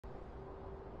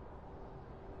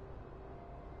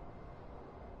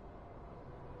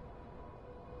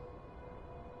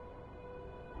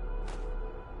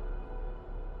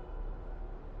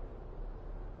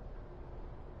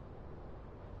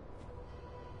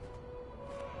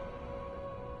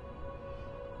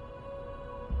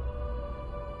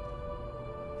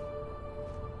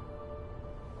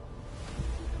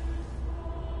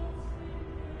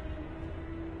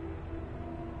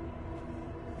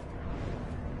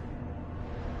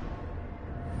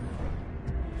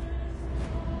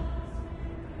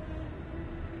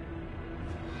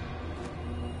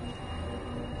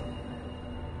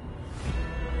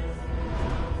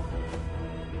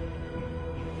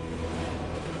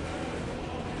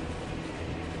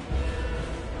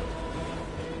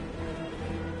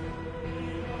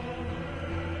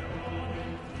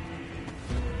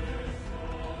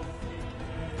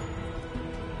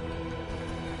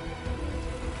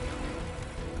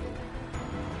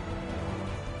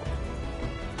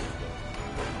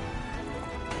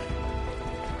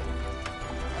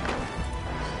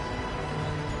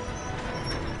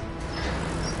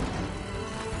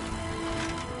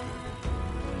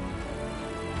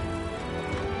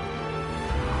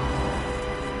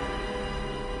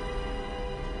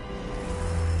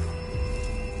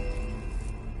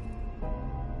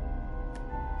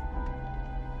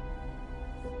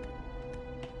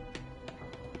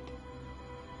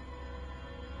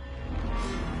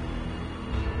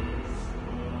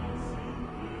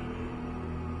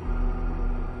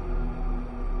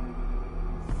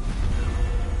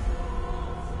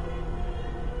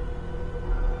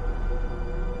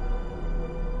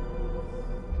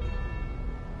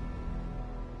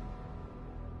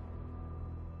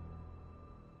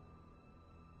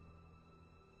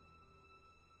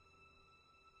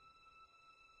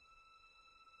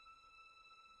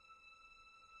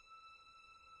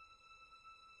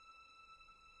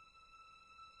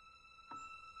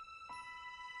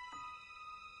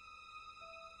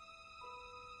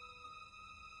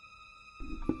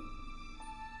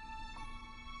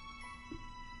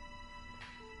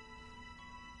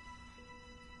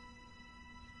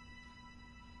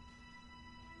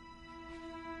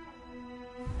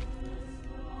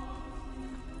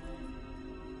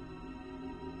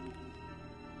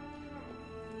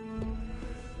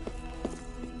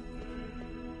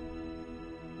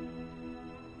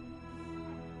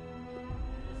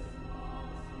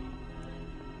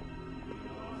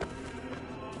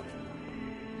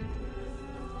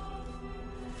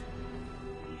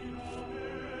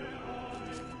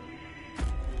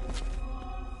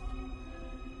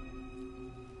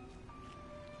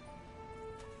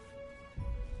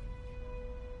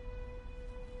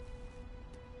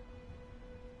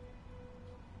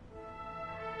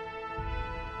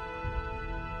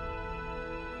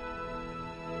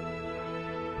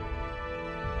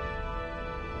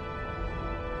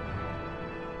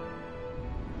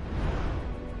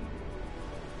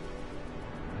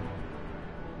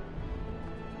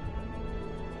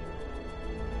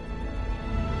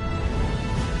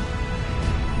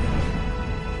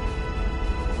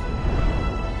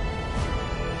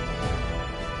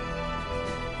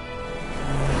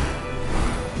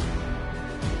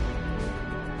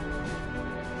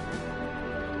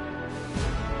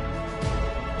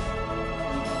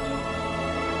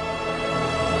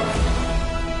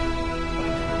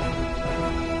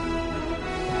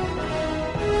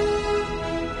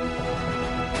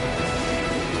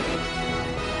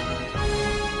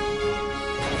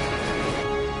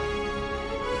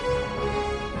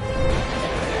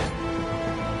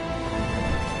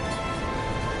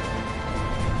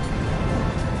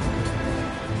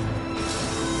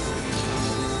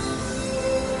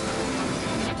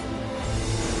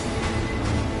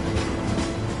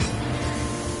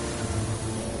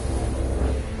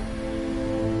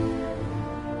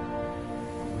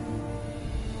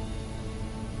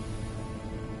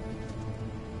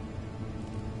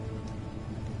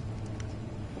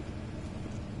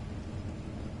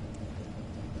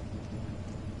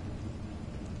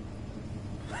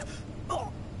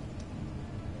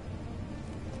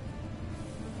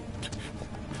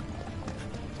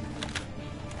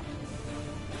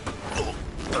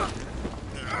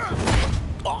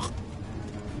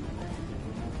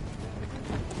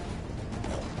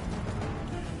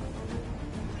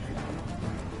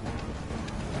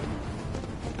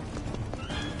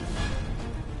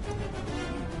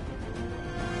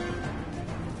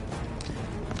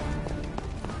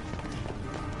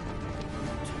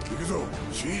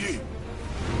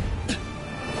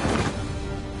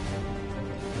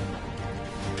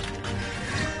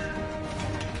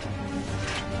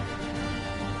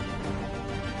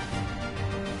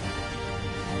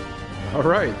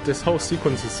Alright, this whole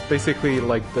sequence is basically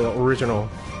like the original,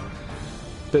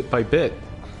 bit by bit.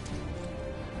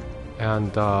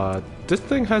 And this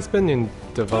thing has been in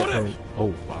development.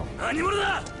 Oh wow.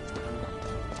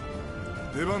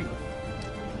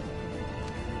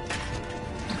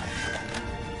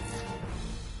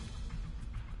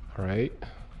 Alright.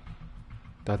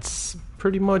 That's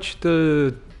pretty much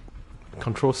the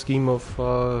control scheme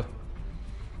of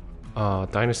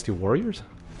Dynasty Warriors,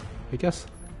 I guess.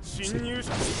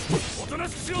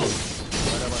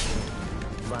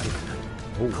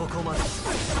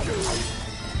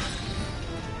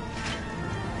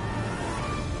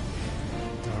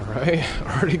 Alright,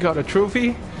 already got a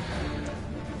trophy.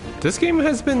 This game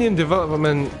has been in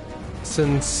development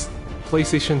since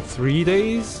PlayStation 3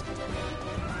 days,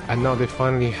 and now they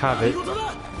finally have it.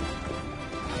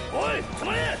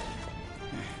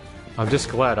 I'm just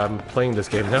glad I'm playing this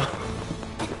game now.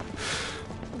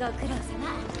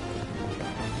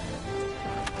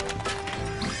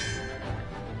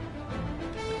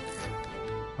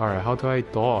 Alright, how do I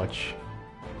dodge?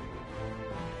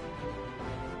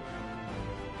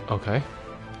 Okay.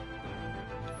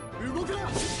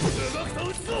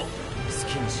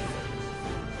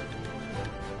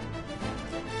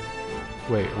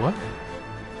 Wait, what?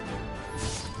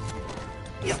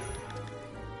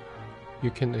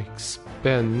 You can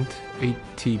expend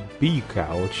ATB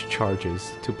gouge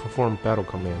charges to perform battle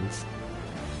commands.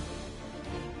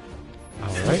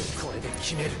 Alright.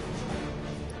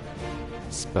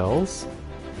 Spells,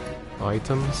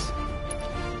 items,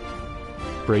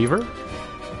 braver.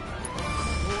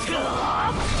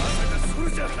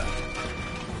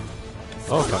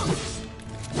 Okay.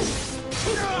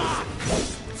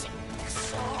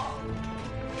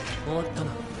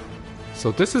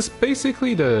 So this is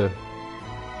basically the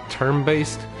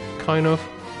turn-based kind of.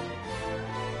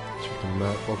 Check the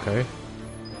map. Okay.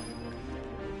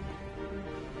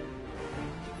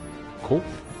 Cool.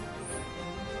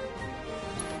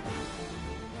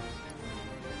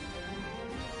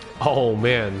 Oh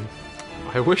man,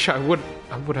 I wish I would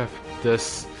have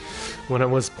this when I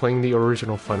was playing the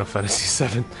original Final Fantasy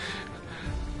VII.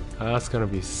 That's gonna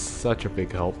be such a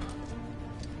big help.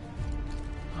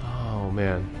 Oh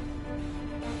man,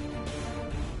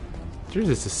 there's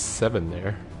just a 7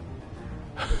 there.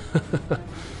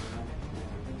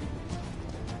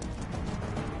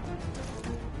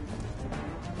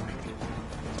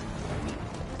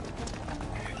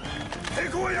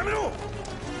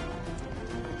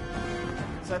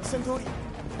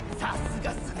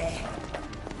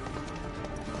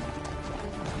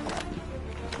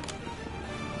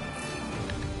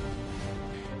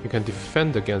 You can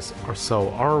defend against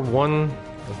so R1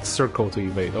 circle to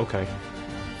evade, okay.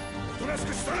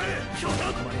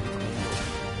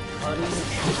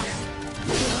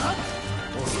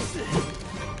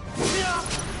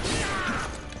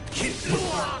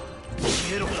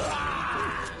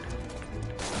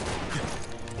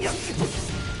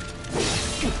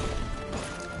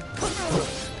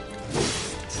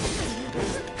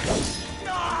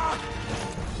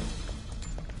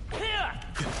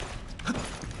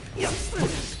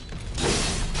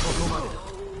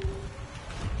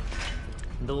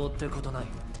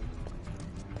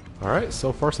 Alright,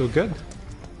 so far so good.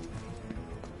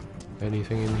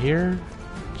 Anything in here?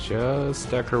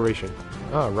 Just decoration.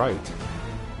 Ah, right.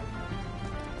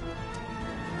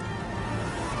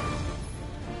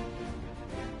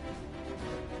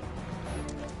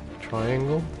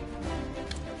 Triangle.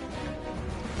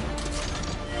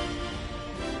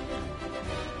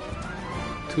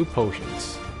 Two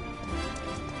potions.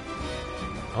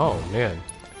 Oh man.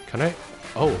 Can I?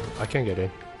 Oh, I can't get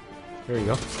in. There you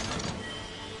go.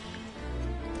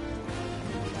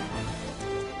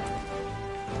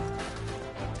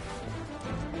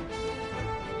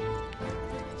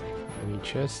 Any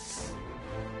chests?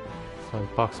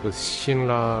 Find box with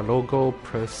Shinra logo.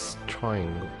 Press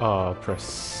triangle. Press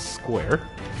square.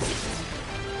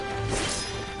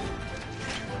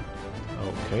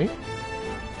 Okay.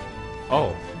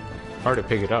 Oh, hard to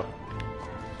pick it up.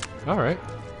 All right.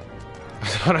 I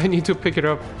thought I need to pick it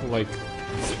up like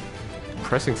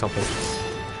pressing something.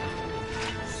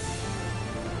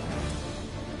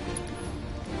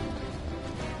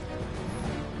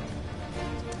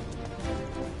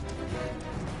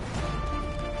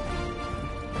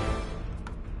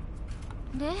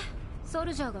で、ソ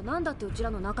ルジャーがなんだってうち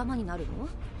らの仲間になるの？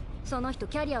その人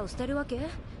キャリアを捨てるわけ？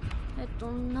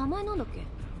名前なんだっけ？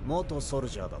元ソル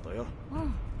ジャーだとよ。う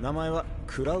ん。名前は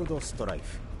クラウドストライフ。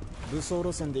武装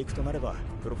路線で行くとなれば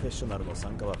プロフェッショナルの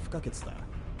参加は不可欠だ。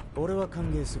俺は歓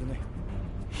迎するね。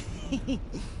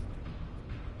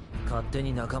勝手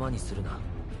に仲間にするな。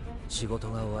仕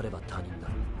事が終われば他人だ。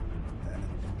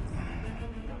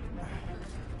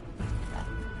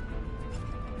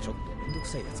ちょっとめんどく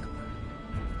さいやつか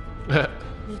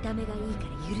見た目がいいか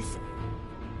ら許す。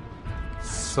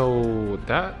 So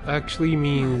that actually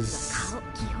means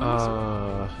基本でし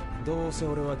ょ。どうせ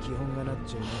俺は基本がなっ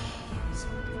ちゃうね。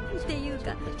っていう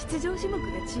か出場種目が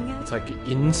違う。 it's like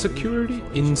insecurity,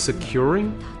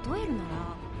 insecuring, 例えるなら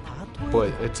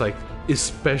but it's like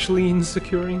especially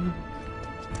insecuring.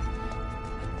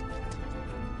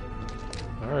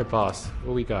 All right, boss,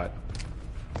 what we got?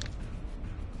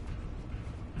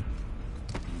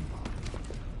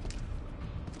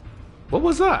 What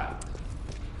was that?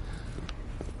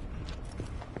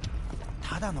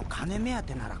 ただの金目当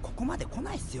てならここまで来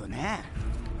ないっすよね。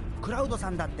クラウドさ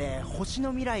んだって星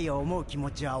の未来を思う気持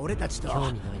ちは俺たちと興味な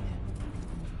いね。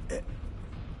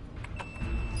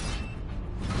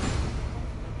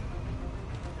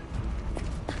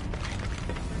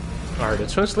 Alright, the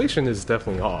translation is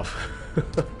definitely off.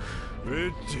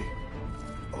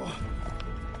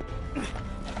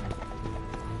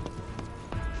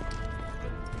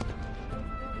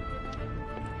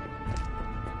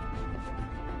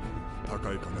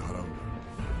 高い金払うん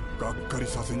だ。がっかり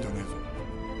させんじゃねえぞ。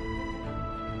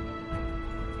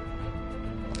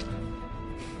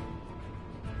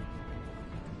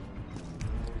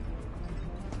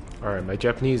 Alright, my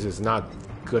Japanese is not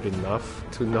good enough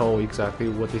to know exactly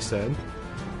what they said,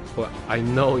 but I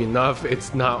know enough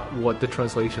it's not what the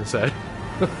translation said.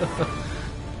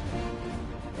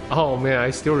 Oh man,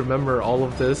 I still remember all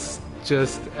of this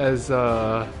just as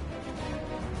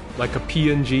like a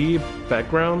PNG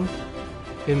background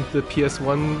in the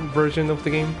PS1 version of the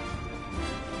game.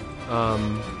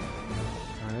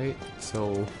 Alright,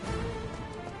 so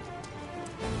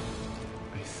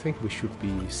I think we should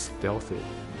be stealthy.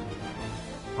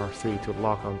 R3 to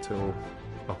lock until...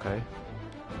 Okay.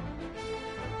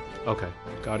 Okay,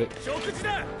 got it.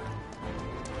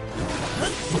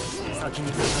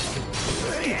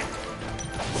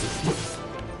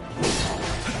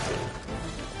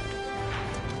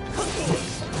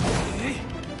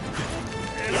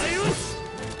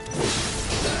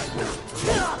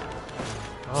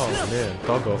 Oh man,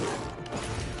 doggo.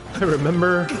 I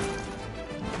remember...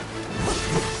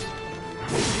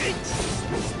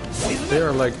 They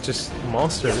are like just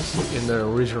monsters in the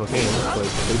original game, but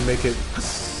they make it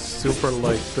super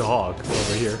like the hog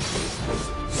over here.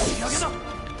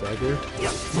 Stagger.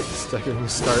 Staggering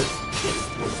start.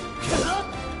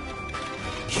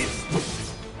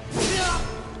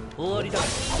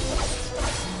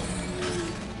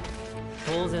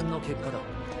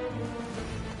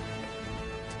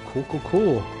 Cool, cool,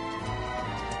 cool.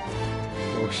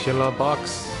 Oh, Shilla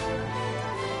box.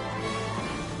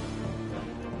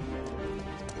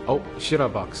 Oh, Shira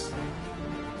box.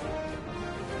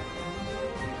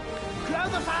 クラ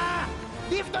ウドさ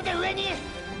ん、リフトで上に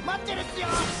待ってるっすよ。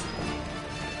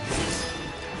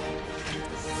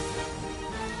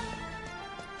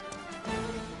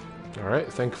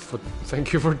 Alright,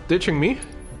 thank you for ditching me.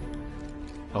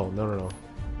 Oh no.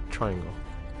 Triangle.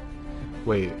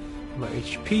 Wait, my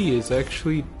HP is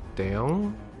actually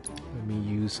down. Let me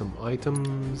use some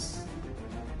items.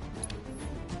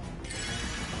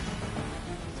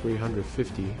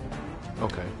 350.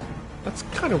 Okay. That's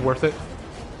kind of worth it.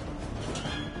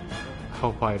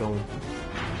 Hope I don't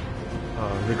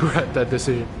regret that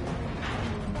decision.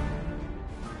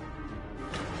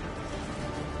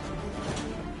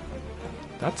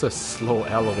 That's a slow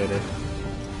elevator.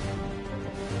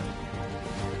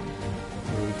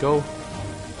 Here we go.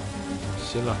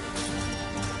 Shilla.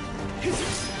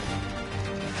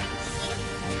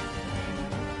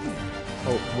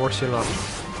 Oh, more Shilla.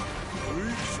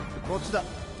 こっちだ。い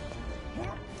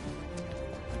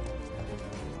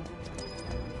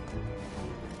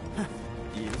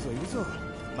るぞいるぞ。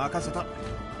任せた。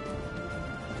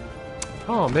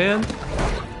Oh man.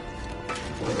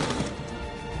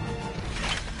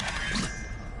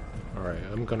 Alright,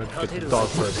 I'm gonna get the dog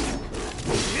first.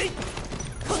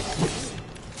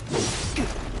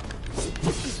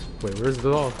 Wait, where's the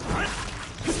dog?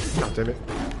 God damn it.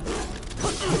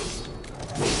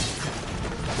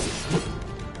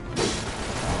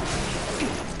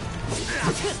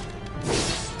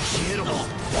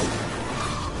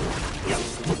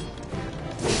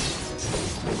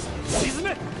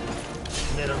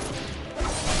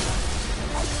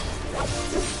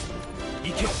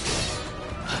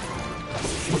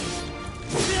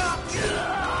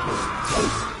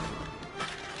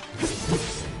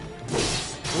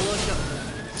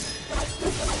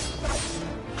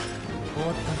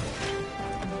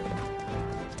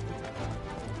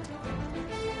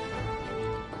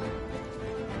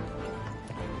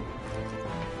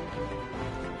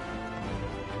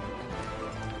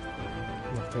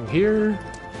 Nothing here.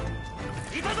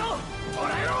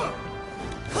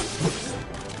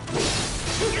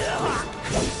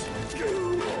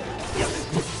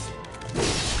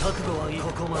 覚悟はいい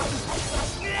ここまで。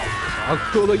覚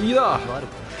悟のいいだ。悪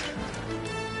く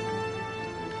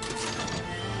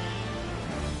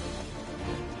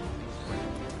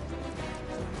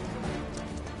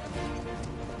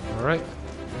Alright,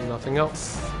 nothing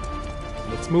else.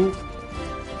 Let's move.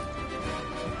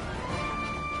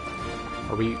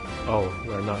 Are we... Oh,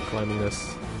 we're not climbing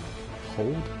this.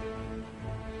 Hold?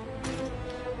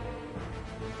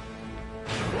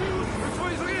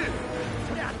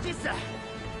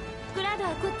 クラウドは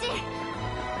こっち。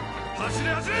走れ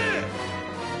走れ。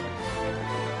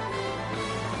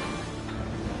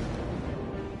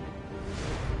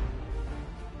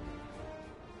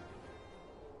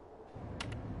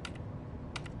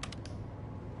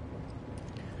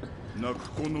なく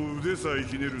この腕さえ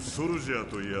ひねるソルジャー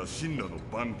といや神羅の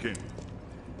番犬。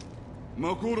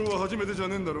マコールは初めてじゃ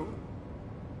ねえんだろ。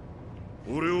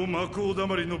俺をマコーだ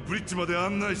まりのブリッジまで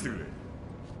案内してくれ。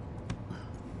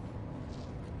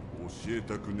教え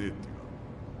たくねえってか。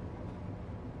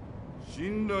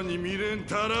神羅に未練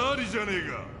たらありじゃねえ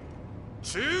か。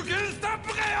中堅スタッ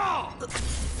フかよ。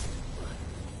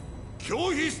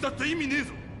拒否したって意味ねえ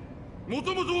ぞ。も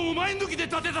ともとお前抜きで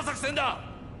立てた作戦だ。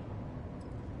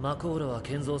マコールは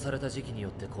建造された時期によ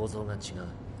って構造が違う。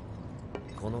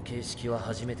この形式は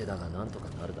初めてだがなんとか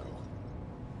なるだろ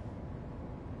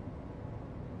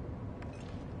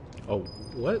う。 Oh,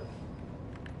 what?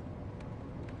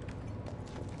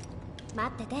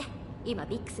 待ってて。今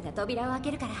ビックスが扉を開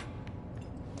けるから。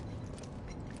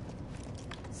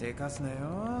せかすなよ。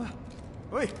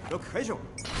おい、ロック解除。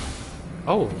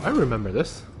 Oh, I remember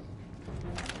this.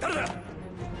 誰だ。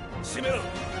閉めろ。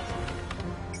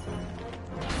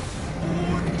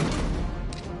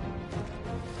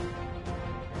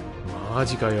マ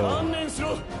ジかよ。観念し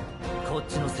ろ。こっ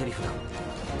ちのセリフだ。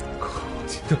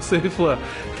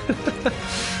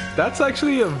That's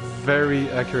actually a very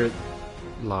accurate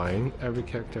line. Every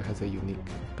character has a unique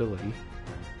ability.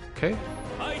 Okay.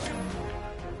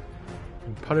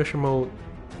 In Punisher mode,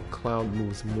 Cloud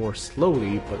moves more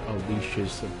slowly but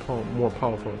unleashes a more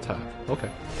powerful attack. Okay.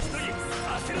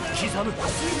 刻む。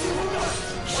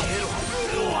消えろ。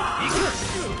行く。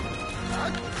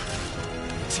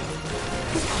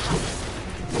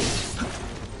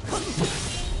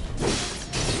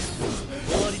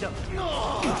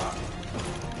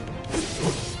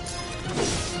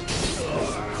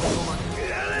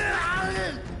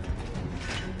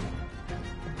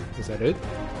 Is that it?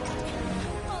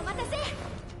 お待たせ。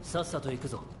さっさと行く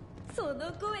ぞ。そ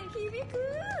の声響く。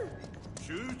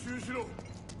集中しろ。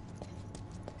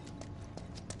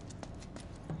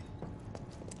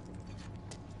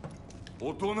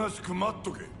おとなしく待っ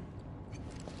とけ。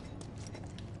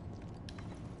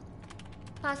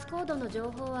パスコードの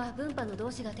情報は分派の同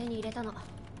志が手に入れたの。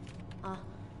あ、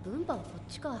分派はこっ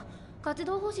ちか。活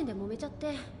動方針で揉めちゃって。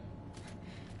はい、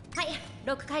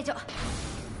ロック解除。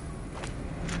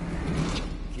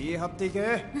気張ってい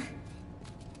け。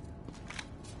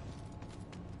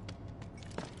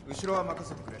後ろは任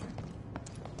せてくれ。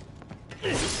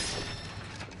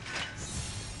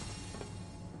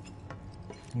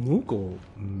Moogle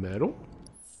metal?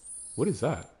 What is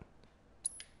that?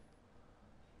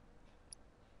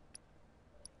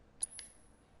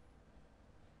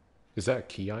 Is that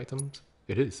key items?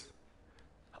 It is.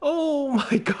 Oh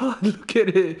my god, look at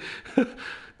it!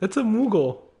 That's a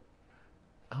Moogle.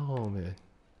 Oh man.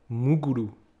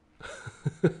 Muguru.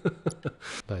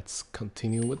 Let's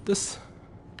continue with this.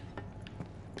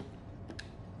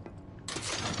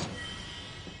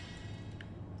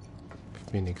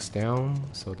 Phoenix down,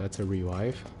 so that's a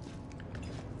revive.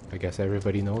 I guess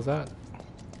everybody knows that.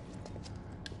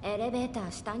 エレベータ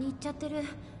ー下に行っちゃってる。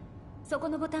そこ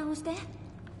のボタン押して。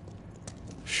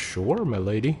Sure, my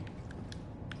lady.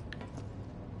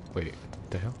 Wait, what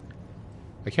the hell?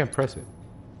 I can't press it.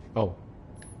 Oh.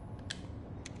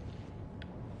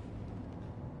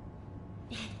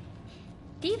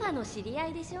 ティファの知り合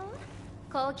いでしょ。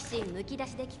好奇心むき出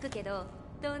しで聞くけど、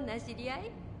どんな知り合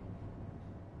い？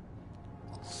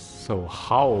 So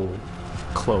how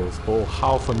close or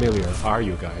how familiar are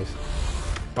you guys?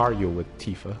 Are you with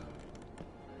Tifa?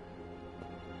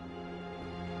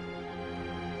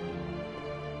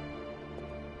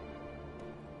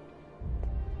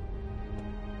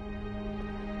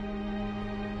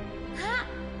 Ah,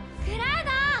 クラウ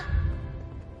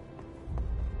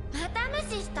ド！また無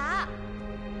視した。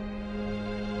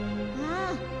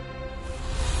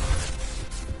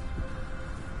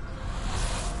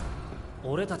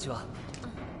俺たちは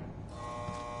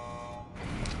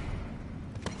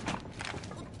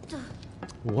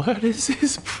What is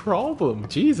his problem?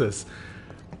 Jesus.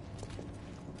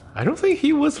 I don't think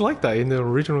he was like that in the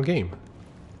original game.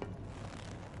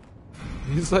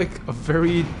 He's like a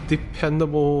very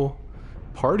dependable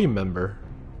party member,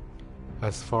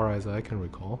 as far as I can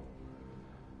recall.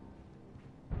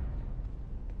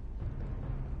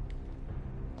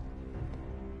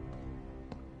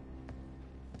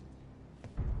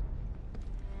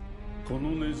こ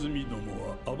のネズミども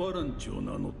はアバランチを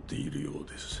名乗っているよう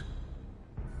です。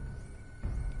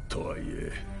とはい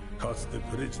え、かつて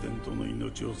プレジデントの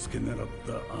命を付け狙っ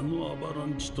たあのアバラ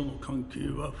ンチとの関係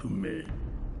は不明。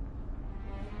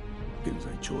現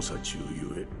在調査中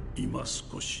ゆえ、今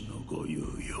少しのご猶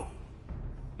予。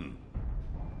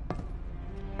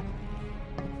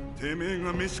てめえ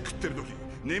が飯食ってる時、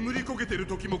眠りこけてる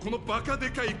時もこのバカで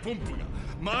かいポンプが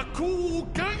魔鋼を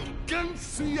ガンガン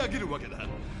吸い上げるわけだ。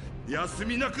休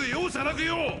みなく容赦なく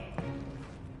よ。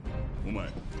お前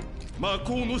魔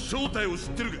鋼の正体を知っ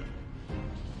てるか。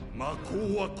魔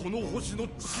鋼はこの星の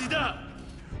血だ。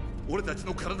俺たち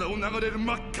の体を流れる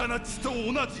真っ赤な血と同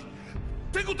じっ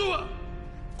てことは、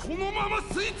このまま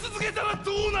吸い続けたら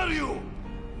どうなるよ。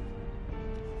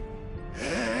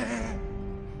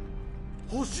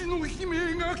星の悲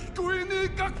鳴が聞こえねえ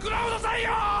か、クラウドさんよ。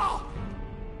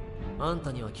あん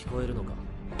たには聞こえるのか。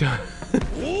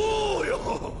おお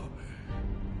よ。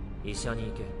医者に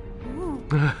行け。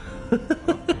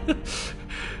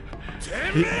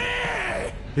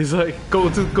He's like, go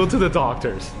to the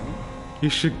doctors. You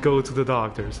should go to the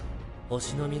doctors.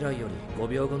 星の未来より5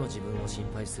秒後の自分を心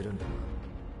配するんだ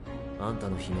な。あんた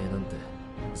の悲鳴なんて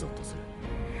ゾッとする。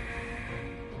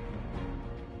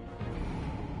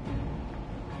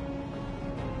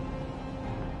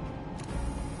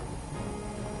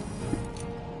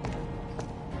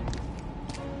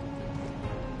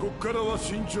こっからは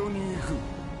慎重に行く。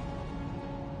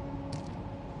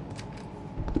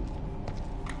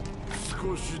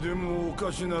少しでもおか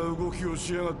しな動きを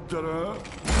しやがったら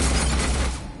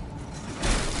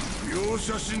容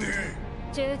赦しねえ。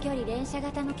中距離連射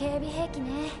型の警備兵器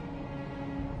ね。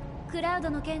クラウド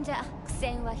の賢者、苦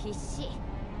戦は必至。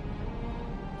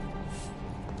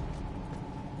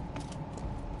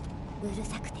うる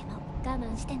さくても我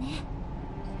慢してね。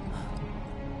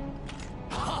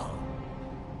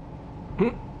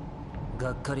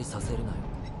がっかりさせるなよ。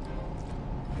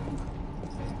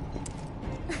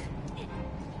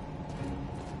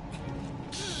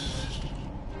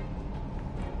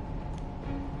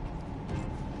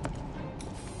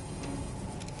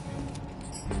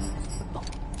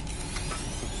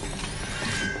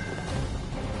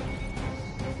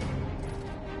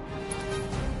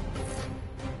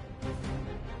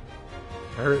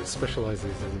Barret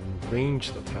specializes in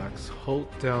ranged attacks. Hold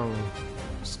down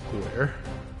square.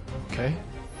 Okay.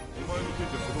 お前の剣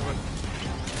で届かない。こ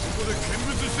こで見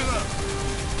物してな。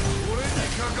俺に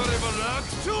かかれば楽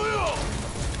勝よ。よ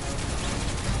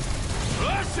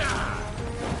っしゃ。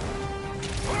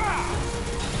ほら。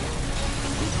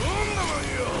どんなもん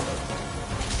よ。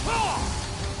はあ。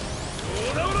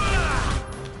ほらほら。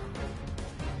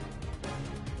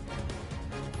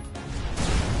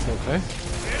Okay.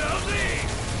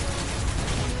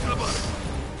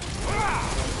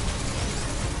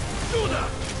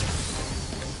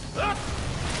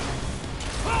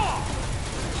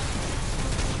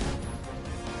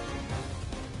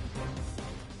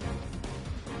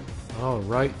 All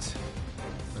right.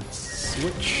 Let's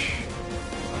switch.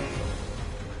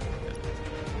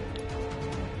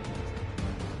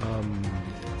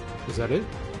 Is that it?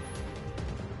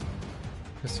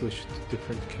 Let's switch to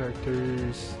different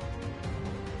characters.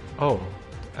 Oh,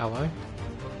 ally?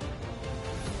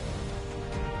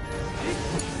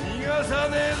 逃がさ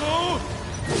ねえぞ。もう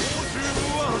十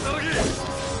分は働け。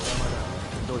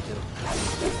どいてろ。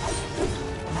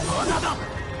まだだ。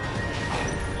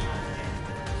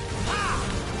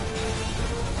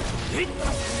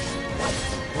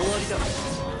終わりだ。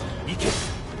行け。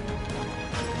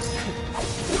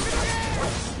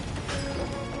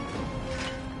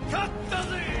勝ったぜ。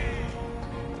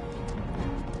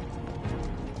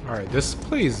Alright, this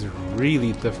play is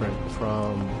really different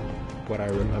from what I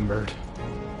remembered.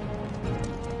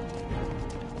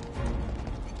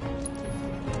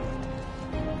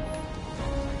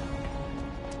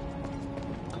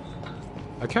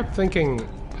 I kept thinking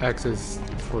X is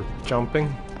for jumping,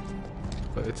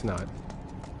 but it's not.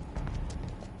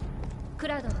 ク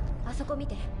ラウド、あそこ見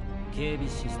て。警備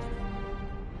システム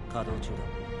稼働中だ。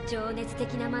情熱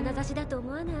的な眼差しだと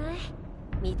思わない？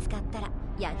見つかったら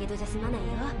やけどじゃ済まないよ。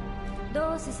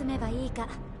どう進めばいいか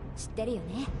知ってるよ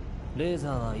ね。レーザ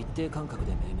ーは一定間隔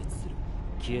で明滅する。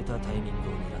消えたタイミング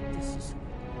を狙って進む。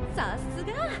さす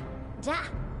がじゃあ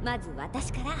まず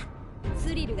私から。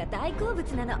スリルが大好物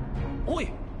なの。おい、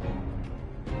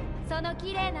その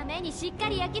綺麗な目にしっか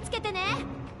り焼き付けてね。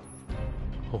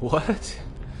What?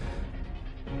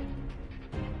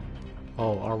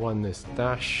 Oh, R1 is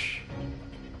dash.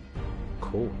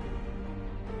 Cool.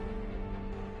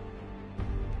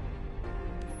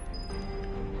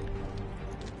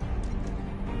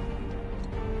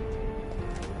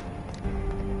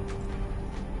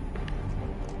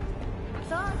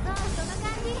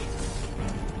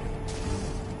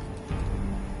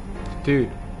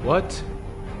 Dude, what?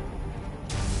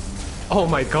 Oh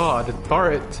my god,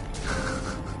 Barret!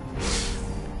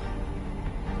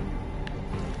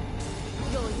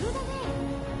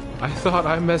 I thought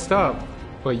I messed up,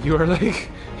 but you are like,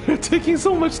 you're taking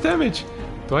so much damage.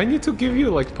 Do I need to give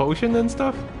you like potion and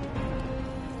stuff?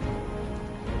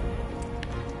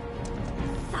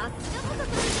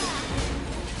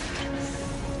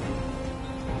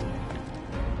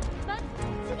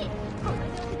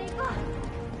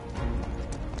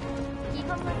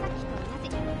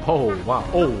 Oh wow,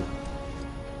 oh!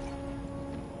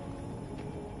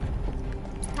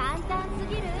 簡単す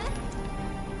ぎる？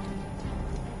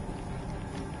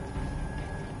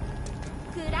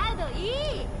クラウドい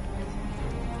い？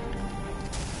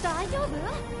大丈夫？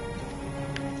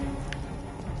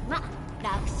ま、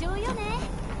楽勝よね。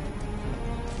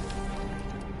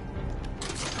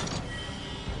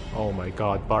Oh my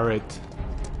god, Barret.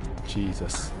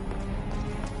 Jesus.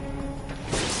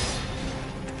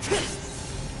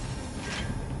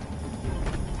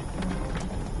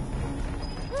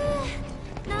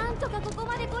 なんとかここ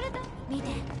まで来れた。見て。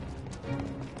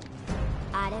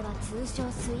あれは通称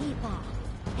スイーパー。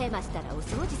ヘマしたらお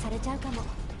掃除されちゃうかも。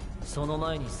その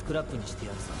前にスクラップにして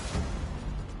やるさ。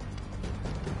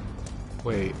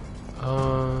Wait,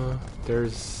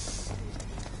 there's a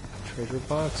treasure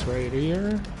box right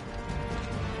here.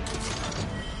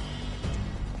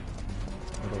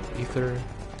 Little ether.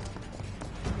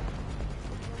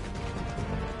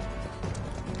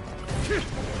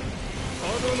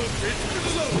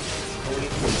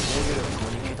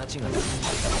 桁違いだ。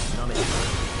なめて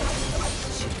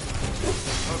死ぬ。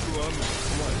お前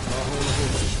魔法の方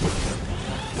が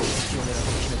隙を狙って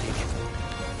決めていけ。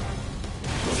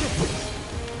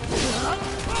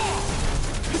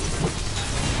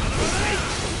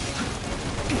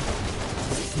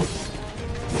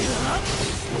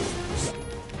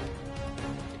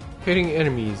Hitting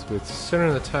enemies with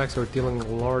certain attacks or dealing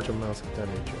large amounts of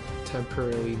damage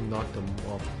temporarily knock them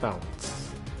off balance.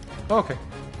 Okay.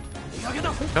 I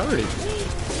already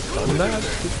done that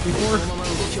before.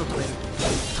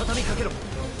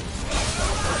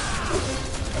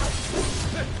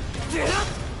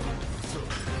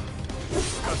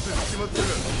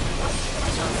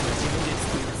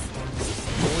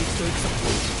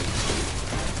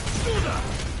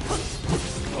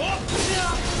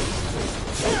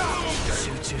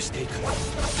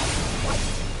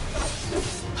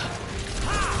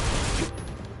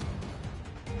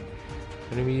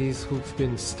 Enemies who've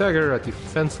been staggered are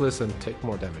defenseless and take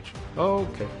more damage.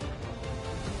 Okay.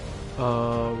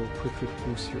 Will quickly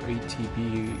boost your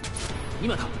ATB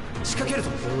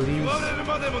abilities.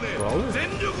 Bro?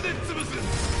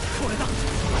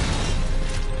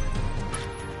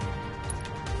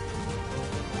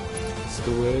 Let's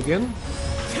do it again.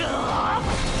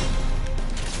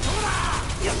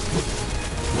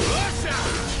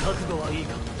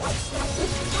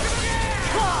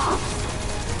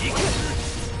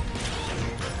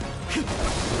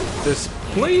 This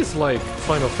plays like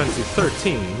Final Fantasy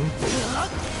 13,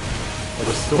 but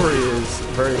the story is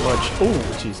very much... Oh,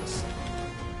 Jesus.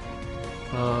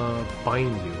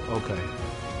 Bind you. Okay.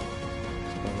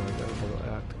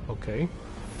 Okay.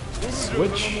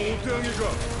 Switch.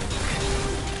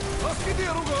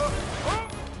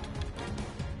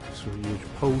 So use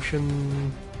potion.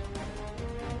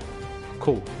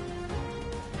 Cool.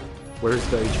 Where's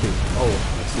the HP? Oh,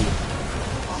 I see.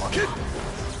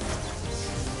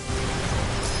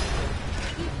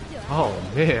 Oh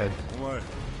man.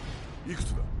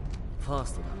 ファー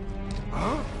ストだ。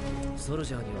ソル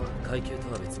ジャーには階級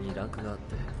とは別にランクがあっ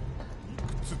て。い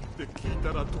くつって聞い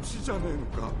たら年じゃねえの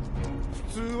か。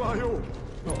普通はよ。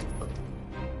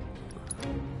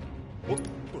おっと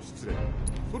失礼。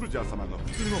ソルジャー様が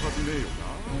普通のはずねえよ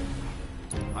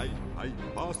な。はいはい、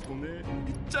ファーストね。いっ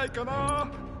ちゃいか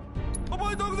な。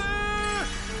覚えとくぜ。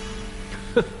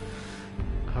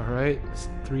All right, it's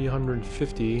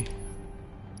 350.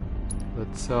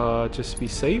 Let's just be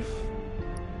safe.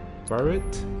 Barret.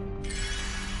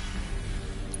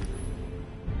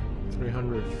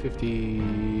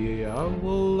 350. I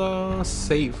will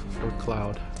save for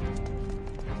Cloud.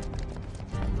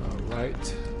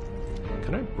 Alright.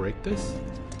 Can I break this?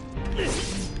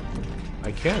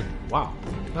 I can. Wow.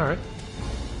 Alright.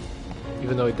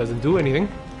 Even though it doesn't do anything.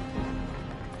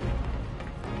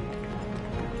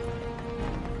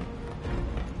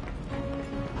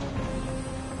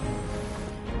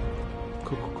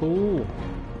 Cool.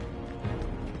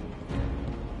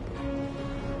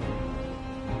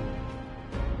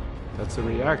 That's a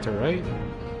reactor, right?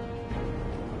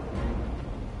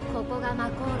 ここが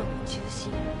マコーロの中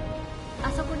心。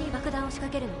あそこに爆弾を仕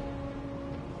掛けるの。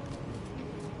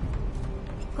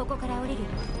ここから降りるよ。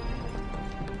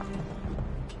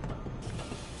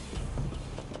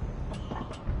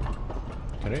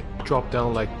Can it drop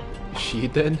down like she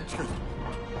did?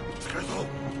 近いぞ。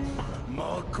魔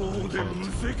法でむ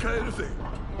せ返るぜ。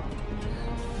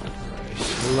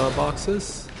Shilla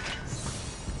boxes.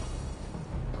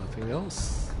 Nothing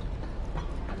else.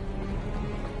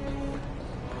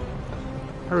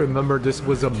 I remember this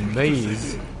was a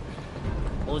maze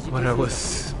when I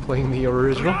was playing the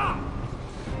original.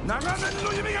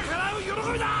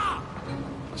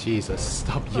 Jesus,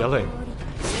 stop yelling.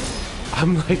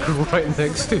 I'm like right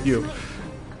next to you.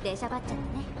 出しゃばっちゃったね。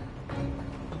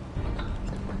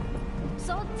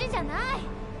そっちじゃない。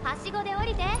はしごで降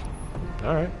りて。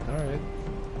Alright, alright.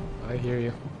 I hear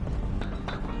you.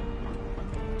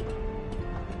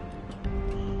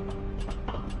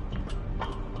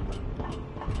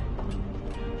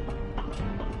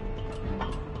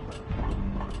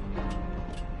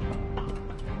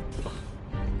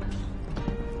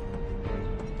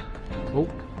 Oh,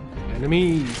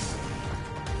 enemies.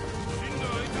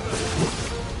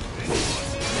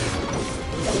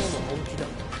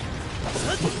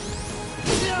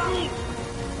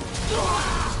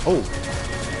 Oh,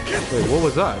 wait, what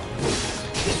was that?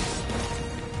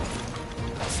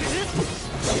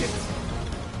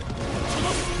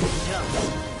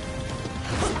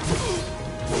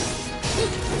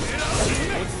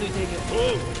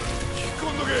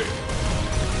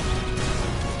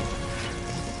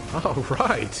 All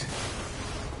right.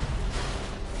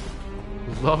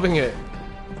 Loving it.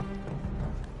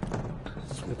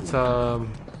 It's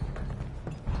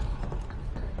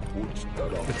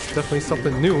definitely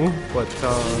something new, but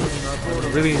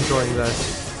I'm really enjoying that.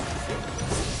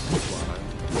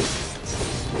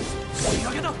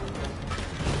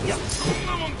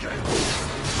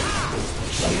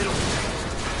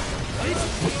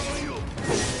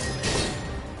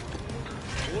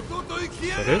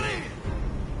 Is that it?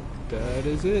 That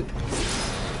is it.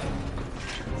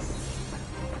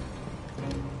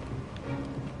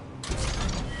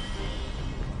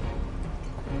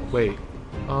 Wait,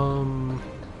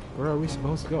 where are we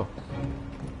supposed to go?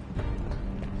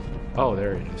 Oh,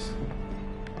 there it is.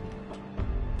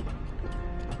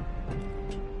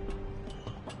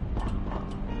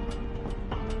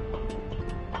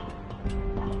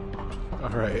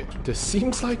 Alright, this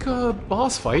seems like a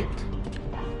boss fight.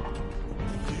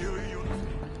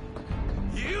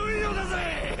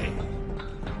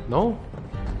 No?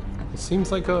 It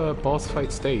seems like a boss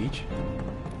fight stage.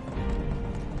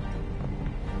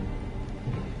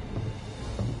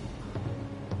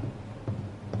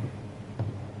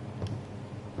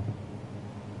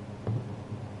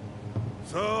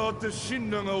さて、シン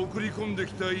ラが送り込んで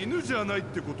きた犬じゃないっ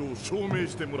てことを証明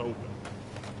してもらおうか。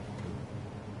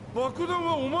爆弾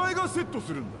はお前がセット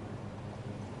するんだ。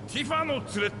ティファの連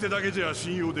れってだけじゃ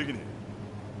信用できね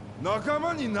え。仲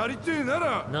間になりてえな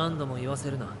ら。何度も言わ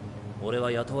せるな。俺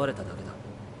は雇われただけだ。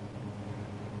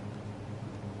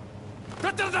だ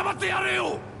ったら黙ってやれ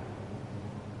よ。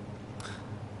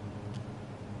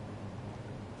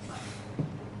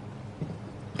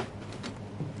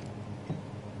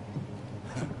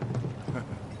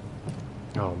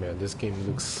Oh man, this game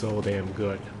looks so damn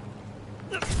good.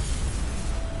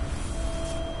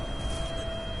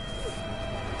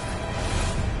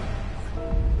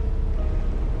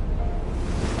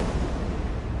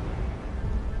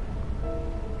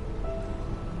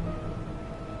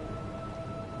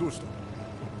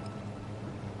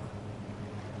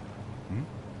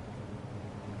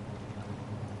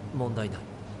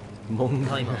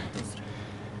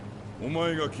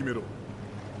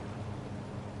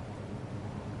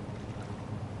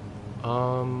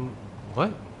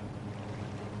 What?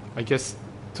 I guess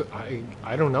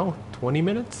I don't know. 20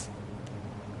 minutes?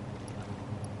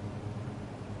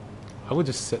 I would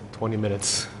just set 20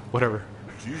 minutes. Whatever.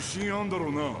 自信あんだろ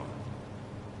うな。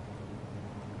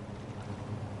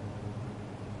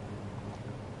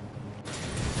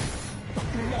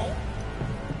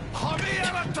はめ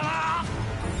やがったな。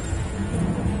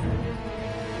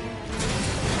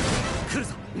来る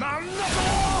ぞ。なんだと。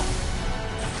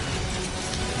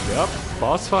Yep.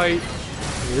 Boss fight.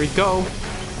 Here we go.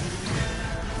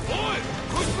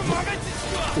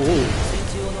 Ooh.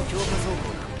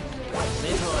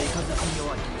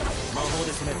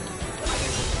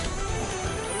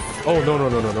 Oh no no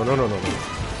no no no no no no!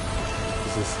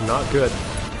 This is not good.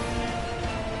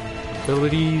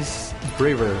 Abilities,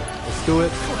 braver. Let's do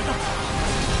it.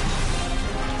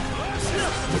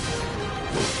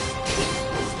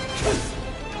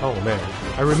 Oh man,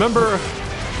 I remember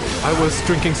I was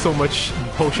drinking so much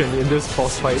potion in this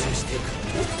boss fight.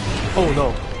 Oh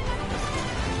no.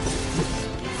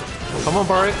 Come on,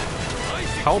 Barret.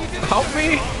 Help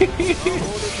me!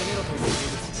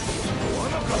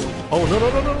 Oh no no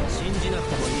no no!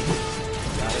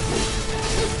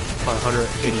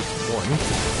 581.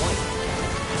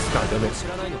 God damn it.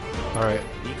 Alright.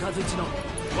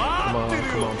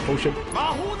 Come on, potion.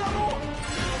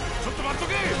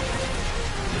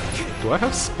 Do I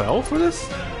have spell for this?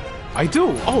 I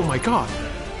do! Oh my god!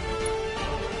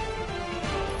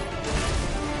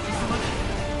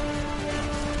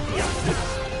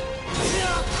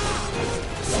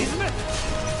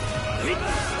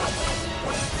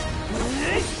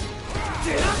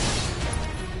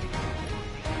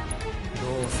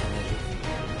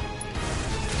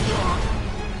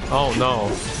 Oh no.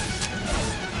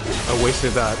 I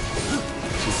wasted that.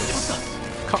 Jesus.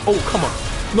 Oh, come on.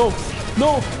 No!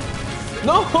 No!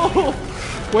 No!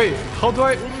 Wait, how do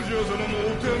I...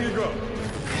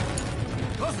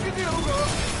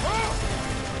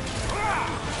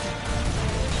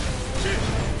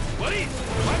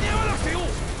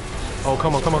 Oh,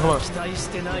 come on.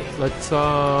 Let's,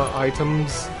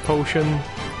 items, potion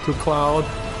to Cloud.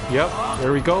 Yep,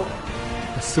 there we go.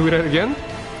 Let's do that again.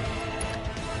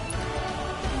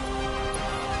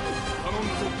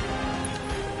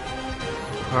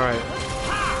 Alright.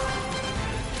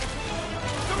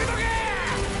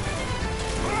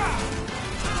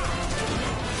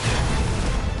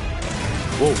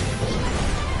 Whoa.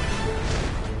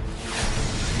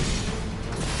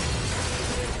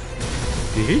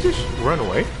 Did he just run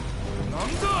away?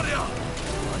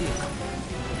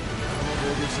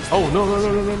 Oh, no.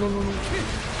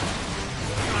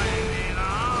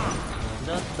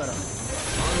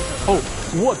 Oh,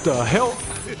 what the hell?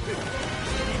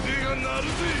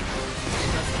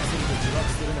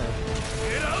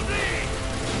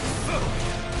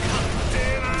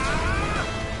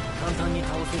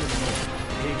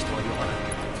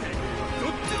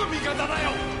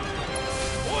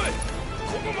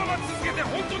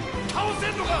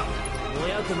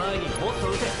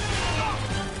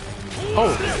 Oh,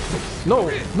 no.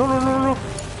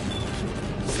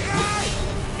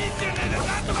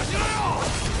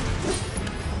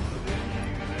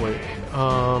 Wait,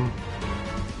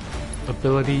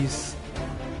 abilities,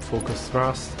 focus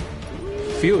thrust,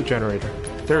 field generator.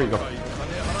 There you go.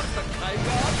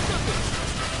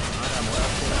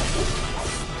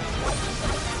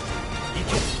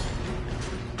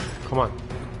 Come on.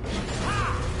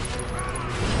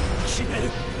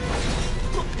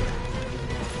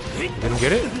 Didn't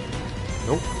get it?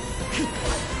 Nope.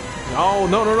 Oh,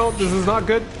 no. This is not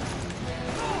good.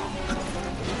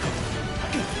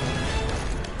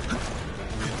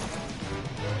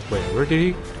 Wait, where did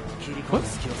he... What?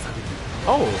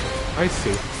 Oh, I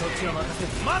see.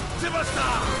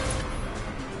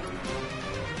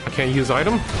 I can't use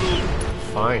item?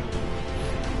 Fine.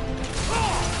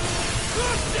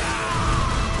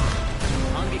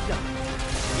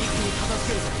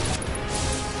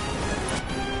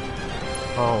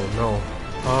 Oh no.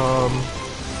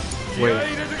 Wait.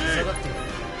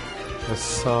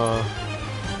 Let's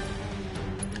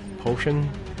potion.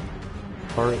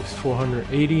 Part is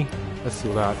 480. Let's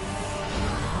do that.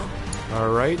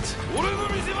 Alright.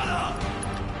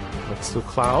 Let's do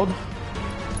Cloud.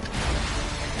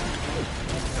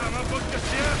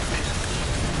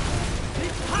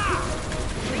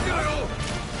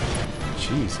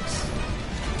 Jesus.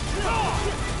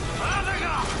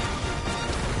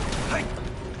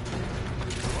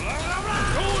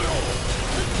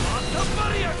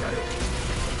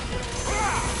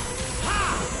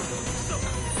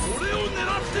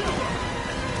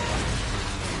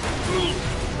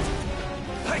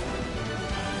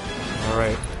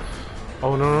 Alright.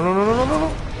 Oh, no.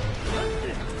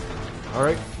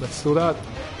 Alright, let's do that.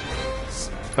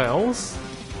 Spells.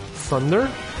 Thunder.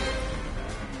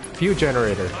 Field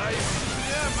generator.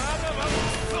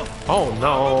 Oh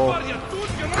no.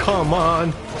 Come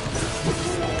on.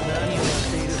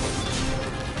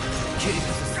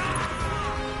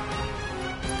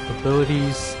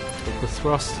 Abilities. The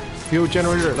thrust. Field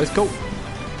generator. Let's go.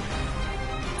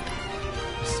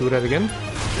 Let's do that again.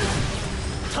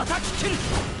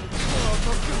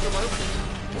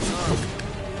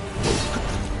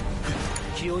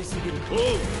 気負いすぎる。おう、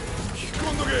引き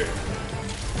込んどけ。狙うぜ。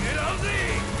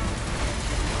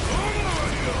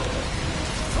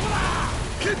そうだ。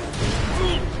けっ。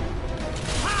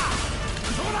はあ。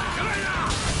そうだ。やばいな。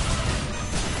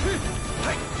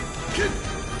はい。けっ。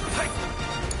はい。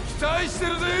期待してる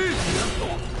ぜ。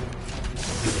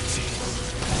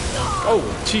Oh,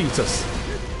 Jesus.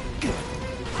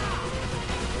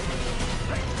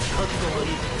 覚悟はいい。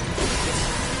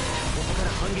ここから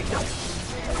反撃だ。行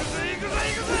くぜ行くぜ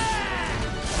行くぜ。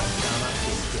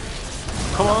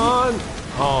 Come on!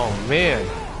 Oh man.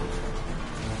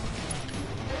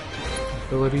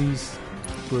 Abilities,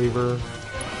 braver.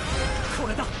 こ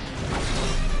れだ。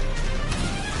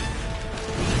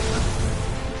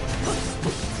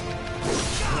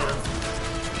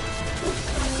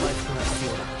回復が必要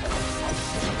だ。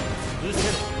うせ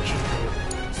ろ。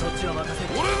そっちは任せる。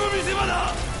俺の見せ場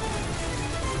だ。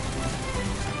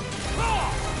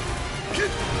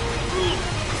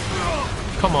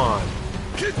 Come on.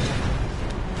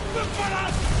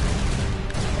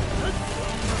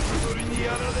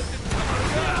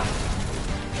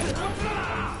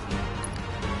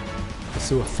 Let's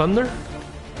do a thunder.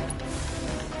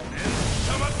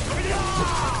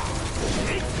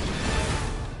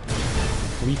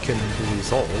 Weaken the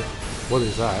resolve. What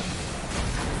is that?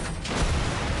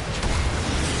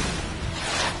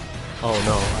 Oh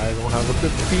no, I don't have a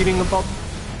good feeling about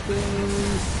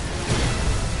this.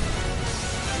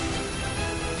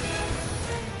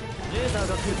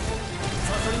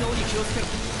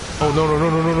 Oh no no no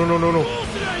no no no no no.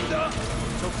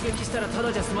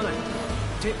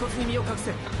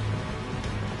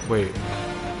 Wait.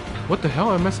 What the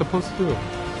hell am I supposed to do?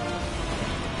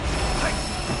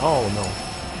 Oh no.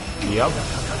 Yep.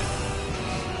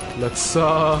 Let's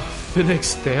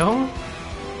Phoenix down.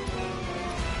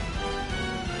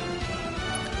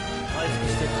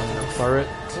 Fire it.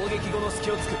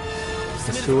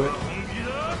 Let's do it.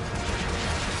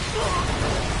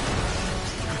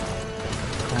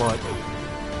 Come on.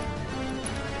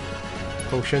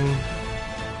 Potion.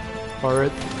 Fire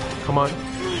it. Come on.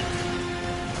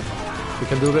 We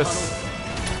can do this.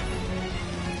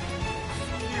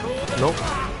 Nope.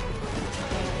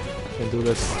 Can do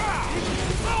this.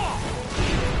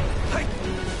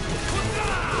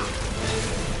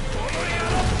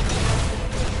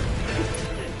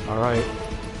 Alright.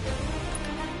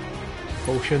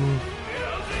 Potion.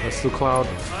 Let's do Cloud.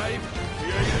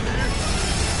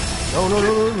 No, no,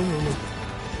 no, no, no, no.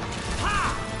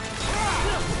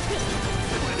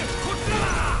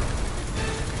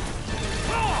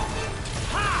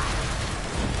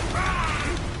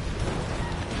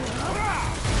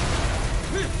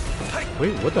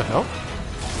 Wait, what the hell?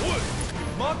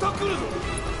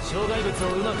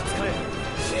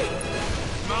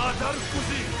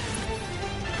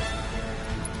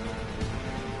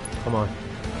 Come on.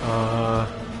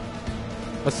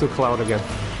 Let's do Cloud again.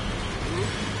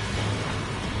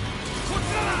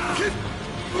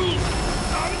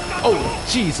 Oh,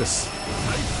 Jesus!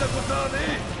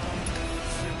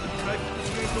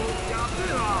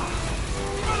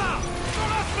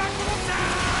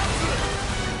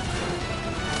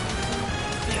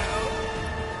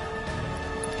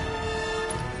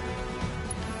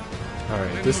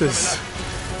 Alright, this is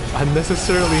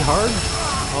unnecessarily hard?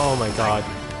 Oh my god.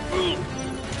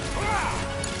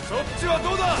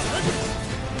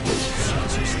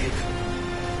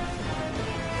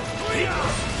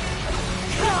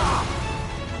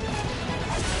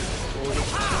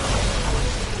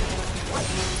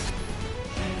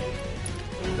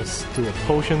 Let's do a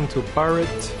potion to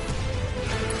pirate.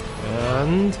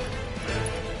 And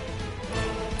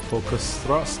focus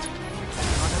thrust.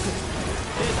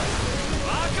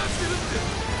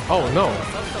 Oh no!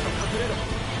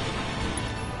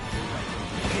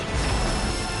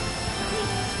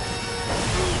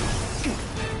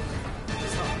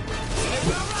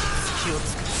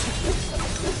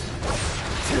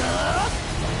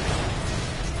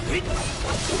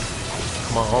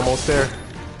 Come on, almost there.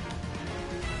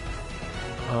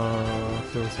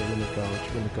 Fills a limit gouge.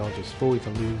 Limit gouge is fully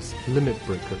can lose limit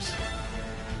breakers.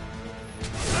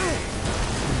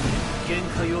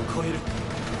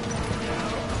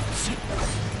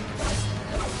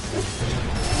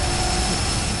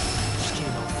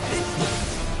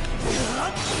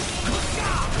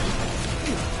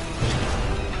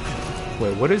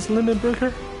 Wait, what is limit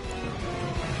breaker?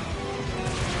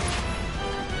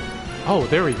 Oh,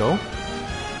 there we go.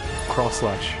 Cross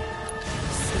slash.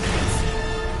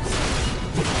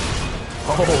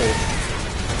 Oh,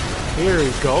 here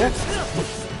we go.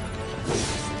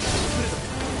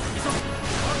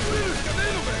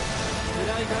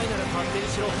 ないなら勝手に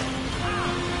しろ。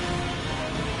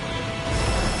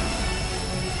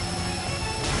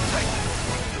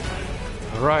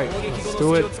 Alright, let's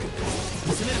do it.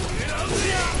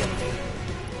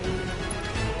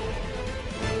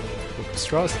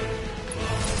 Straws.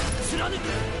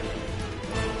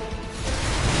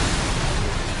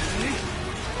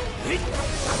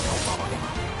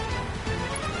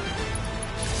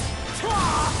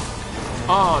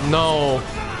 Oh no!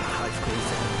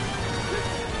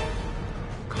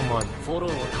 Come on.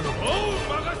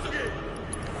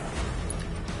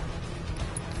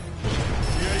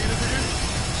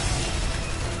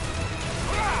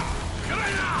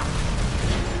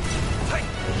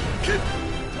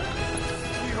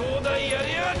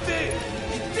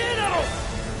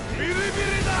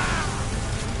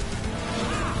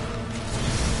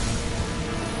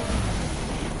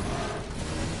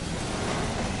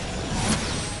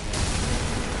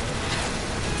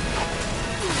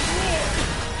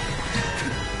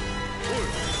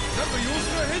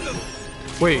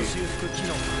 Wait.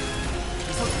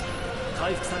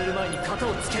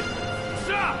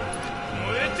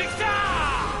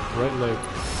 Right leg.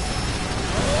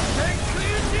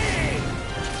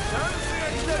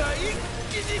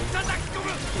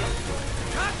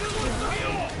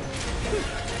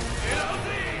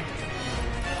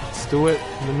 Let's do it.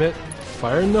 Limit.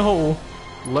 Fire in the hole.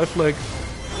 Left leg.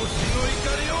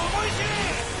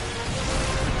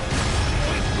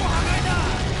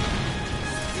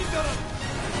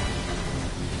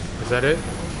 Is that it?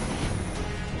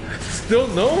 Still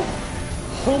no?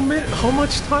 How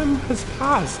much time has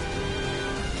passed?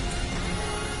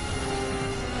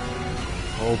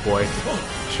 Oh boy.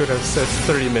 Should have said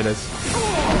 30 minutes.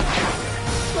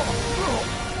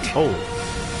 Oh.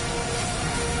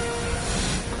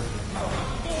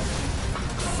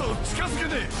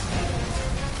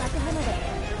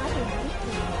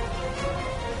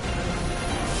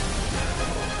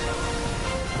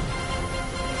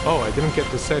 Oh, I didn't get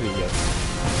to set it yet.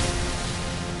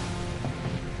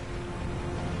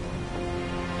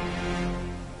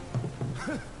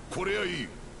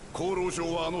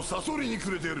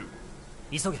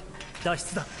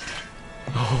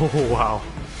 Oh wow.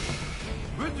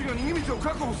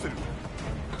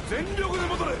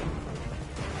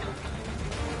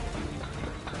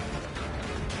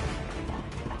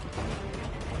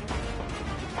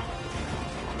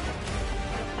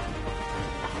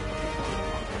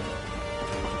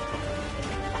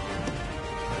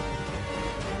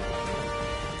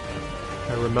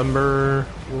 I remember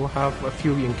we'll have a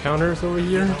few encounters over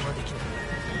here.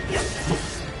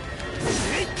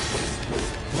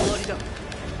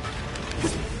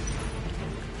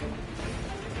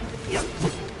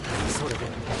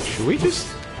 Should we just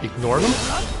ignore them?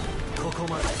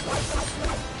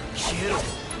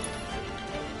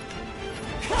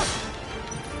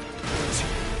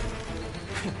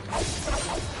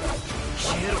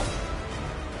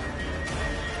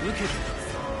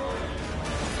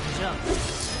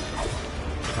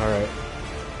 Alright.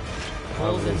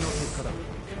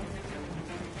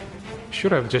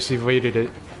 Should have just evaded it.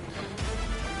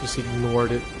 Just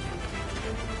ignored it.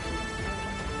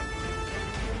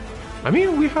 I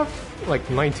mean, we have like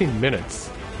 19 minutes.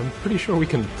 I'm pretty sure we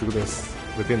can do this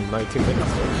within 19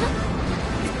 minutes.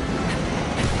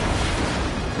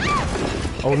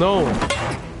 Oh no!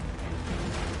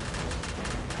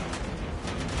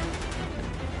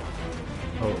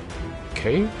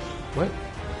 Okay? What?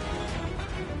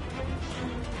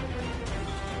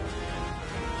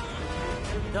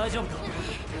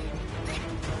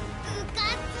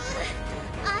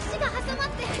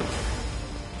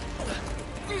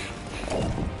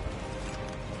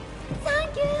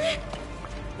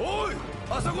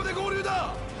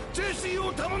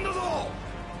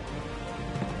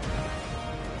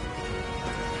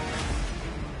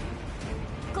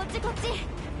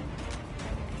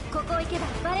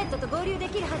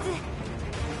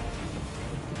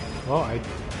 Well,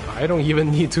 I don't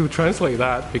even need to translate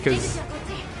that because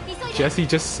Jesse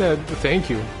just said thank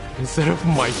you instead of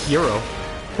my hero.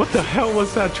 What the hell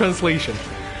was that translation?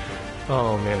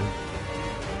 Oh man.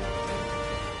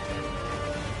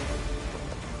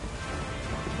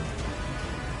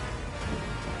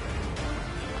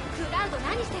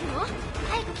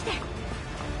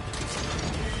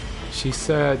 She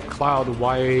said, Cloud,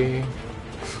 why...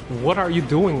 What are you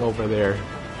doing over there?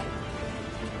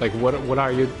 Like, what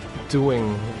are you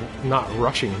doing not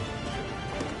rushing?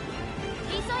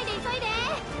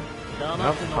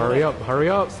 Yep, hurry up, hurry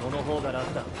up!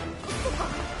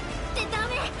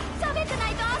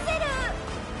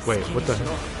 Wait, what the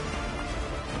hell?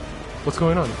 What's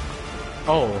going on?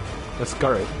 Oh, that's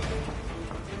Garrett.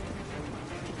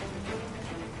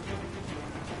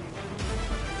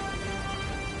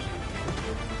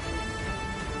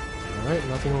 Alright,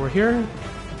 nothing over here.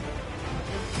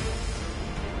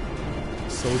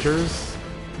 Soldiers.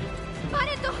 バ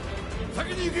レット。先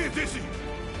に行け弟子。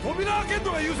扉開けん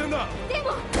のが優先だ。で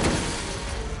もこっ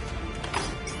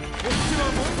ち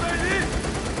は問題ね。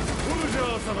ソルジャ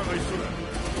ー様が一緒だ。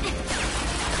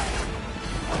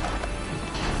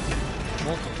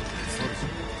元ソルジ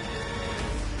ャ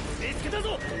ー見つけた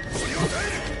ぞ。俺を耐え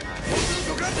る。そうす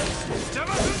るとか邪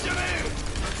魔すんじゃね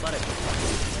え。バレット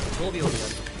5秒でや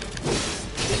る。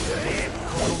こ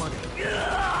こまで。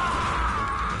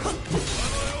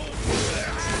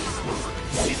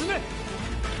沈め。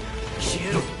消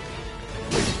えろ。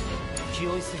気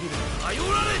負いすぎる。頼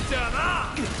られちゃな。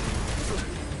あ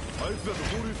いつらと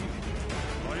合流する。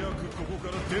早くここか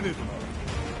ら出ねえとな。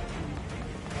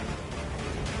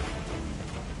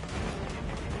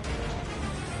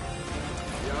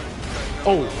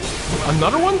Oh,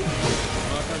 another one? ま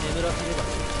た眠らせれば。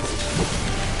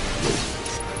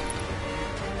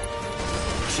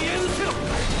消え失せろ。も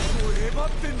うへばっ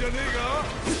てんじゃねえか。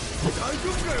大丈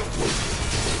夫かよ。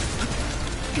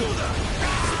どうだ。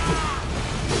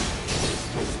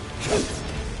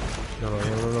No.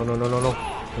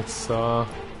 Let's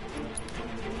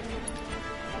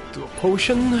do a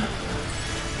potion.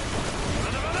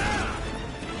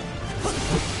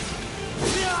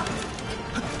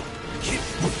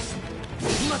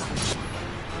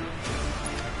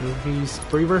 Ruby's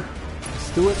braver. Let's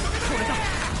do it.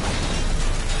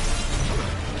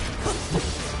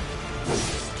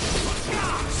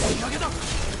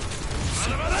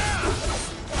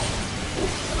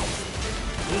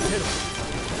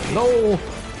 No.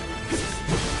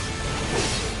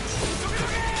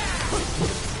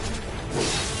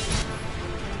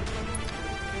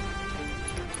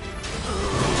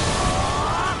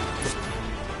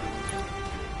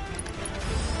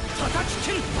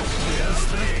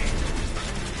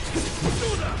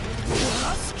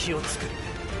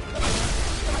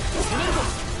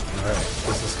 Alright,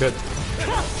 this is good.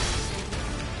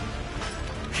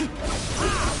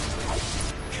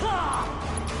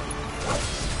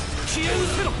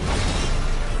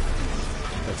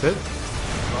 That's it?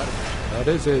 That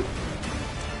is it.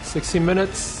 60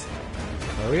 minutes.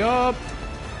 Hurry up!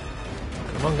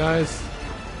 Come on, guys.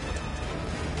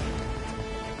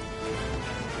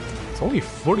 It's only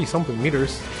 40 something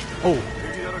meters. Oh!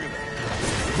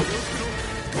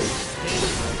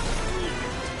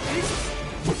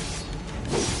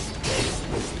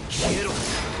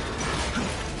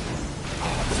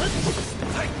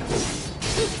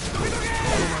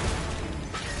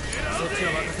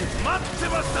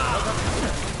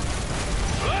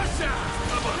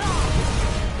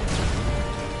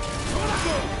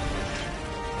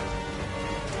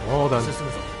 Well done.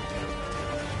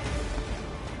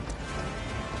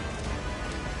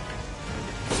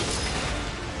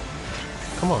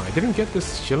 Come on, I didn't get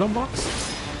this Shilla box?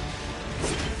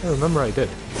 I remember I did.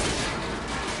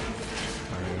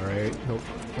 Alright, nope,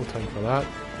 no time for that.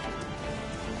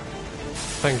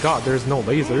 Thank God there's no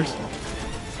lasers.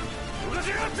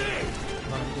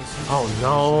 Oh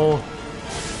no!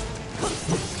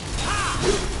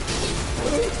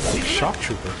 Shock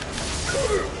trooper.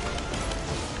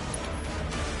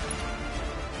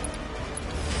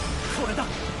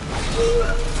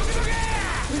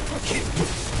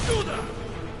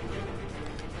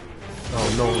 Oh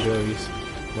no, Billy's.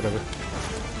 Whatever.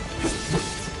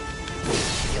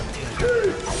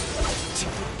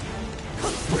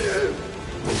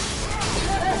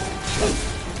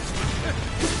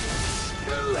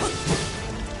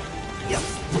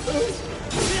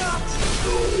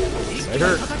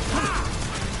 Later.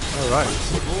 Alright.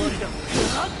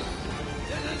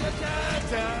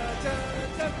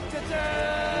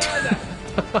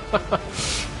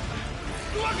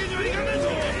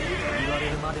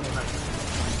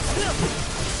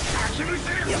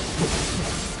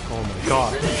 Oh my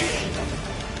god.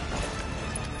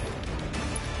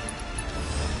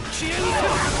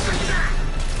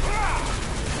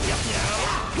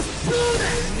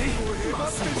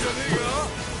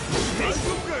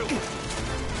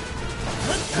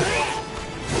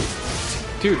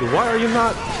 Dude, why are you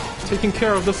not taking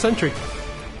care of the sentry?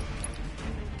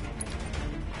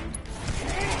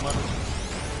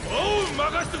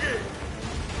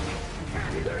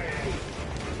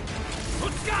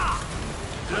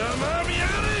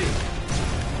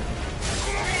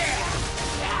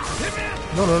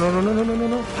 No.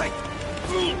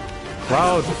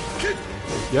 Cloud.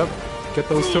 Yep, get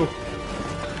those two.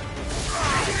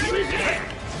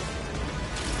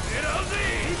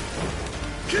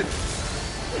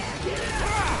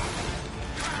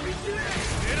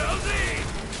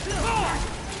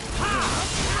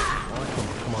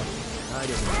 Come on. 体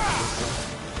力の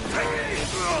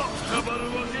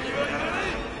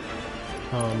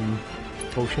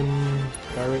Potion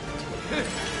direct.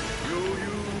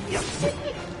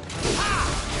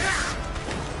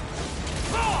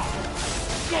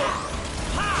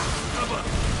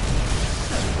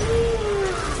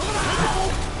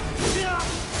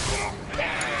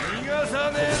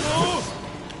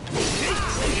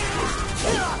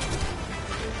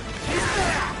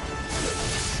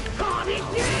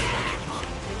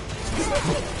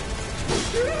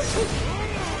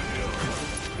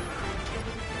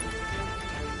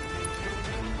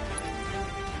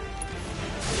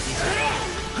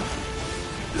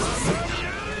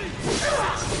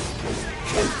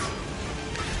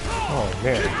 Oh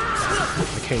man,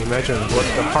 I can't imagine what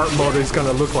the heart mode is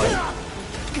gonna look like.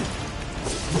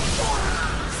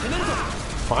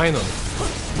 Finally.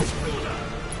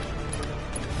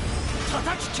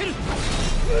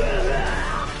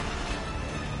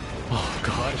 Oh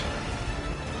god.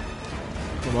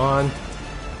 Come on.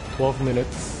 12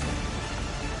 minutes.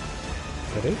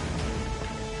 Is that it?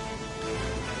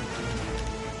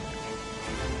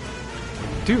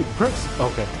 Dude, press.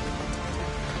 Okay.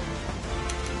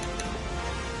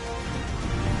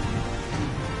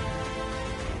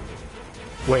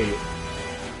 Wait.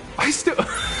 I still.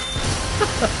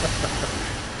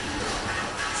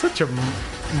 Such a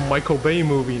Michael Bay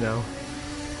movie now.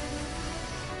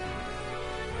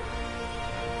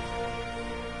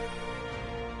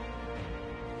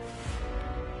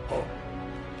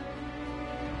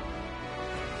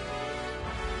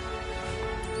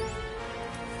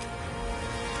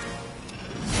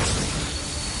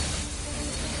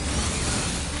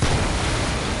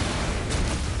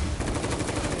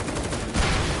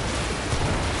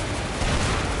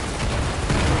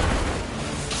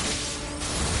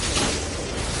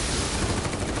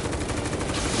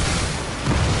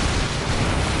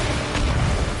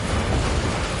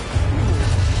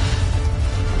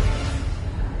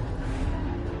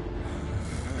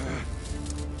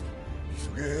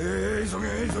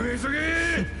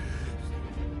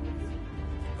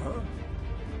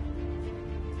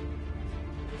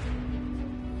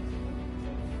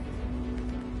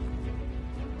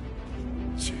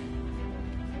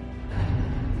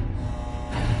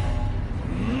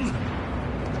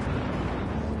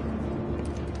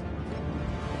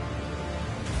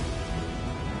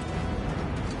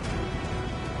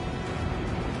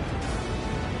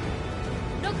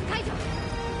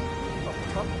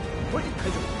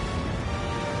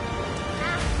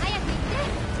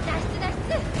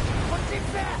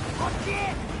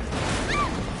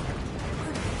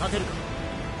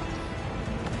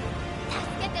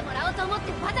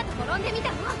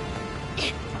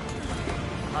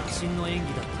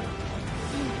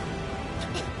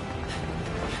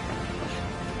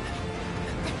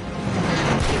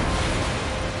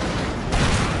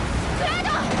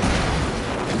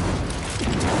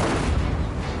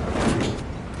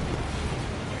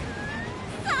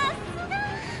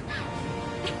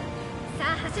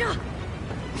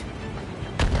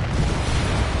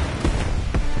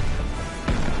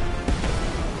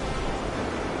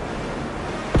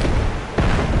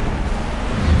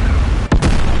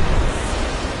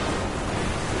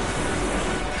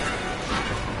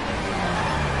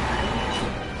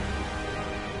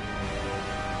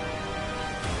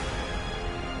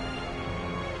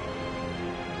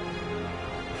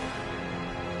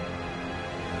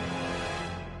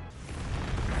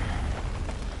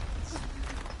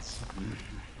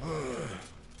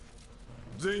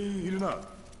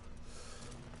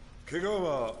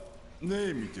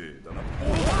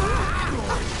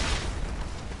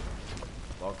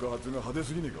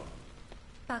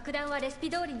爆弾はレシピ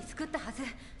通りに作ったはず。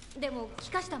でも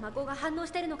気化した魔法が反応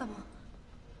してるのかも。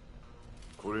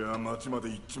これは町まで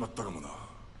行っちまったかもな。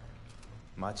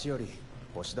町より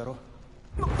星だろ。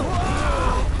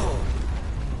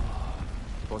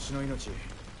星の命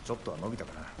ちょっとは伸びた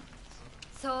かな。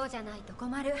そうじゃないと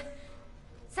困る。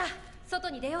さあ外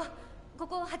に出よう。こ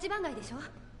こ8番街でしょ。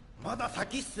まだ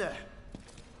先っす。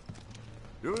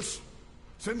よし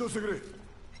先導してくれ。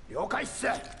了解っす。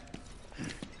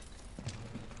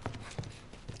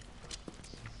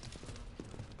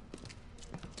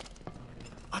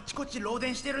あちこち漏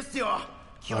電してるっすよ。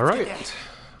気をつけて。 Alright,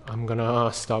 I'm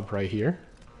gonna stop right here.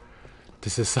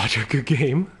 This is such a good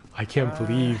game. I can't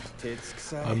believe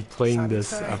I'm playing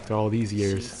this after all these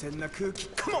years.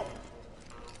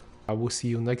 I will see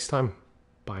you next time.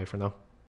 Bye for now.